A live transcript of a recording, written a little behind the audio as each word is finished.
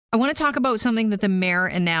I want to talk about something that the mayor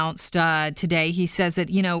announced today. He says that,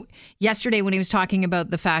 yesterday when he was talking about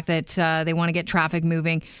the fact that they want to get traffic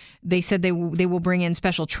moving, they said they will bring in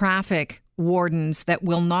special traffic wardens that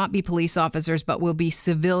will not be police officers but will be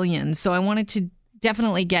civilians. So I wanted to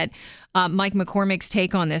definitely get Mike McCormick's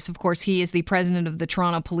take on this. Of course, he is the president of the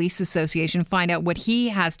Toronto Police Association. Find out what he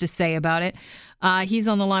has to say about it. He's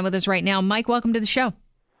on the line with us right now. Mike, welcome to the show.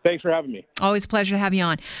 Thanks for having me. Always a pleasure to have you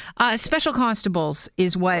on. Special constables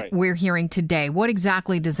is what we're hearing today. What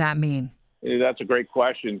exactly does that mean? That's a great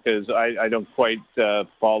question because I don't quite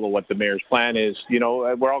follow what the mayor's plan is.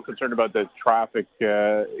 We're all concerned about the traffic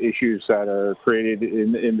issues that are created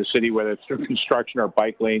in the city, whether it's through construction or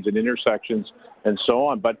bike lanes and intersections and so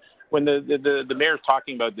on. But when the mayor's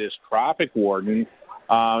talking about this traffic warden,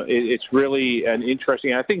 it's really an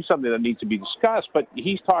interesting, I think something that needs to be discussed, but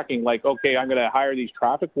he's talking like, okay, I'm going to hire these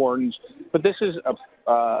traffic wardens, but this is,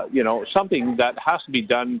 something that has to be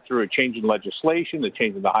done through a change in legislation, the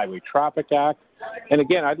change in the Highway Traffic Act. And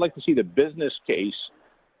again, I'd like to see the business case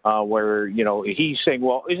where, he's saying,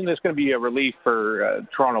 well, isn't this going to be a relief for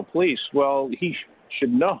Toronto Police? Well, he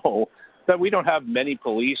should know that we don't have many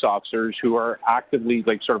police officers who are actively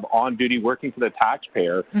sort of on duty working for the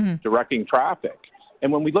taxpayer, directing traffic.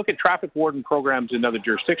 And when we look at traffic warden programs in other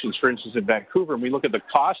jurisdictions, for instance, in Vancouver, and we look at the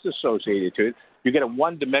cost associated to it, you get a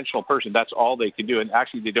one-dimensional person. That's all they can do. And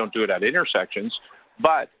actually, they don't do it at intersections.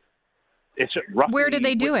 But it's roughly... Where do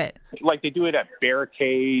they do it? Like they do it at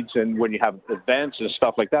barricades and when you have events and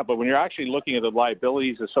stuff like that. But when you're actually looking at the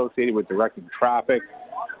liabilities associated with directing traffic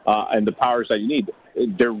and the powers that you need,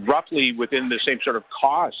 they're roughly within the same sort of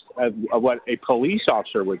cost of what a police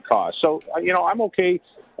officer would cost. So, I'm okay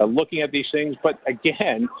looking at these things. But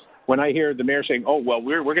again, when I hear the mayor saying, oh, well,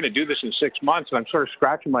 we're going to do this in 6 months, and I'm sort of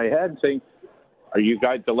scratching my head saying, are you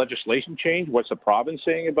guys, the legislation change? What's the province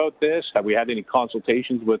saying about this? Have we had any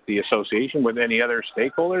consultations with the association, with any other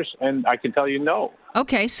stakeholders? And I can tell you no.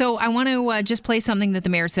 Okay, so I want to just play something that the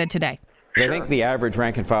mayor said today. I think the average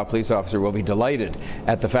rank-and-file police officer will be delighted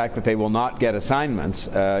at the fact that they will not get assignments,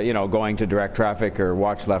 going to direct traffic or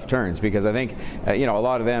watch left turns, because I think, a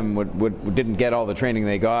lot of them didn't get all the training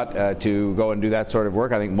they got to go and do that sort of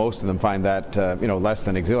work. I think most of them find that, less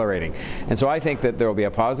than exhilarating. And so I think that there will be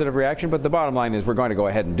a positive reaction, but the bottom line is we're going to go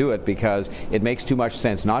ahead and do it because it makes too much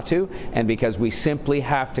sense not to, and because we simply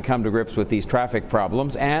have to come to grips with these traffic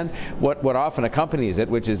problems and what often accompanies it,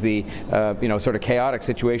 which is the, sort of chaotic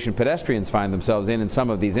situation pedestrians find themselves in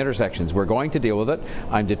some of these intersections. We're going to deal with it.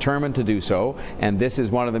 I'm determined to do so, and this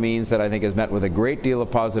is one of the means that I think has met with a great deal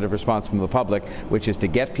of positive response from the public, which is to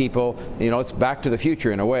get people, it's back to the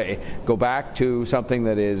future in a way, go back to something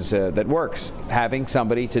that is that works, having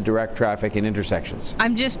somebody to direct traffic in intersections.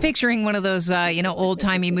 I'm just picturing one of those,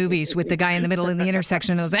 old-timey movies with the guy in the middle of the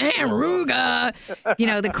intersection who goes, Ruga,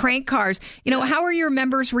 the crank cars. How are your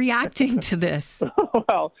members reacting to this?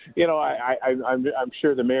 Well, I'm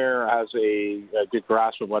sure the mayor has a good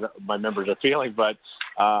grasp of what my members are feeling, but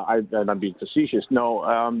I'm being facetious. No,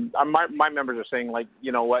 my members are saying,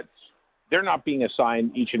 what? They're not being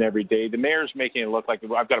assigned each and every day. The mayor's making it look like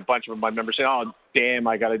I've got a bunch of my members saying, oh, damn,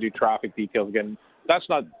 I got to do traffic details again. That's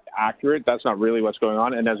not accurate. That's not really what's going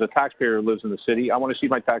on. And as a taxpayer who lives in the city, I want to see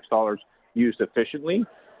my tax dollars used efficiently,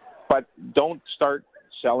 but don't start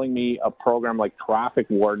selling me a program like traffic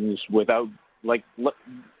wardens without,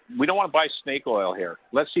 we don't want to buy snake oil here.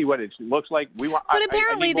 Let's see what it looks like. But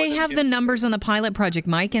apparently they have the numbers on the pilot project,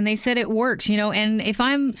 Mike, and they said it works, and if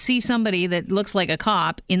I see somebody that looks like a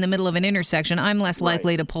cop in the middle of an intersection, I'm less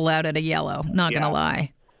likely to pull out at a yellow, not going to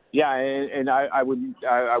lie. Yeah, and I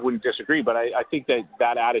wouldn't disagree, but I think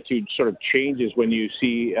that attitude sort of changes when you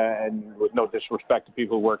see, and with no disrespect to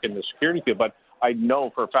people who work in the security field, but I know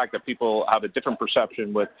for a fact that people have a different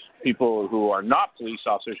perception with people who are not police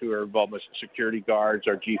officers who are involved with security guards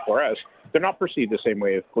or G4S. They're not perceived the same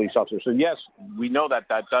way as police officers. So yes, we know that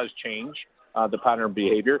does change the pattern of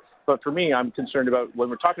behavior. But for me, I'm concerned about when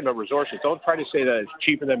we're talking about resources, don't try to say that it's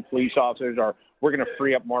cheaper than police officers or we're going to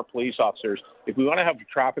free up more police officers. If we want to have a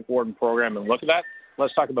traffic warden program and look at that,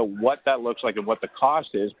 let's talk about what that looks like and what the cost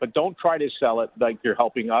is. But don't try to sell it like you're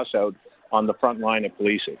helping us out on the front line of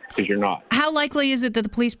policing, because you're not. How likely is it that the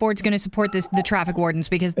police board's going to support the traffic wardens,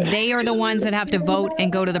 because they are the ones that have to vote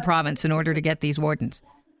and go to the province in order to get these wardens?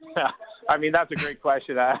 I mean, that's a great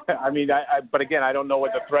question. But again, I don't know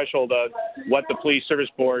what the threshold of what the police service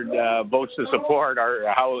board votes to support or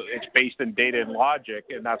how it's based in data and logic,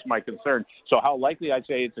 and that's my concern. So how likely? I'd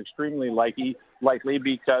say it's extremely likely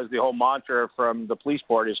because the whole mantra from the police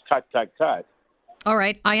board is cut, cut, cut. All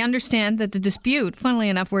right. I understand that the dispute, funnily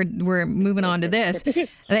enough, we're moving on to this,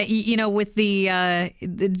 that, with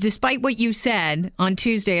despite what you said on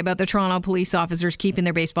Tuesday about the Toronto police officers keeping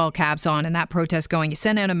their baseball caps on and that protest going, you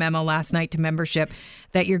sent out a memo last night to membership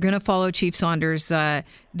that you're going to follow Chief Saunders'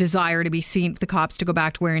 desire to be seen, the cops to go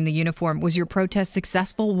back to wearing the uniform. Was your protest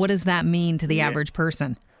successful? What does that mean to the average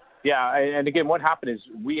person? Yeah, and again, what happened is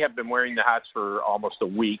we have been wearing the hats for almost a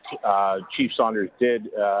week. Chief Saunders did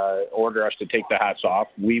order us to take the hats off.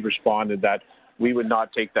 We responded that we would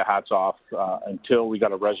not take the hats off until we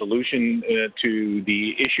got a resolution to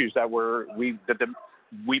the issues that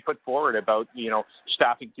we put forward about,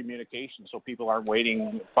 staffing communication, so people aren't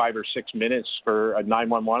waiting 5 or 6 minutes for a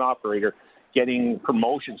 911 operator getting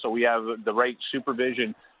promotion. So we have the right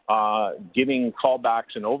supervision. Giving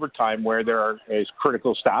callbacks and overtime where there is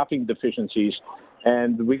critical staffing deficiencies,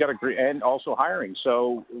 and we got and also hiring.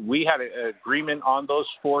 So we had an agreement on those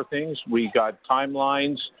 4 things. We got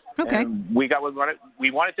timelines. Okay. And we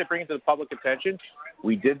wanted to bring it to the public attention.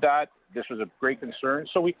 We did that. This was a great concern,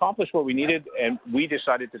 so we accomplished what we needed, and we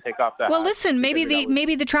decided to take off that. Well, listen, maybe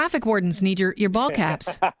the traffic wardens need your ball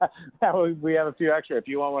caps. We have a few extra. If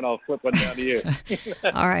you want one, I'll flip one down to you.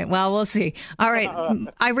 All right. Well, we'll see. All right.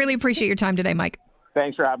 I really appreciate your time today, Mike.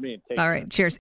 Thanks for having me. All right. Cheers.